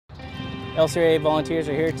LCRA volunteers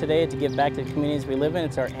are here today to give back to the communities we live in.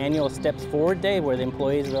 It's our annual Steps Forward Day where the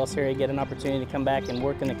employees of LCRA get an opportunity to come back and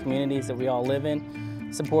work in the communities that we all live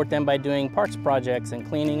in. Support them by doing parks projects and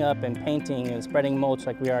cleaning up and painting and spreading mulch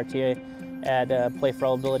like we are today at Play for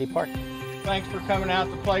All Ability Park. Thanks for coming out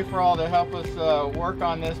to Play for All to help us work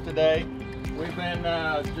on this today. We've been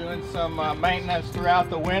doing some maintenance throughout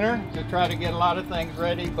the winter to try to get a lot of things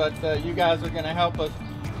ready, but you guys are going to help us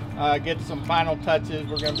get some final touches.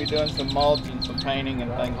 We're going to be doing some mulch and some painting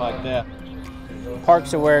and things like that.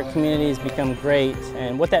 Parks are where communities become great,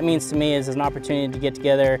 and what that means to me is an opportunity to get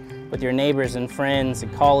together with your neighbors and friends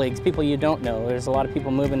and colleagues, people you don't know. There's a lot of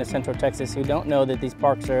people moving to Central Texas who don't know that these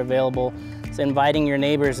parks are available. So inviting your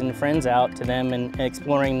neighbors and friends out to them and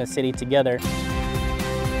exploring the city together.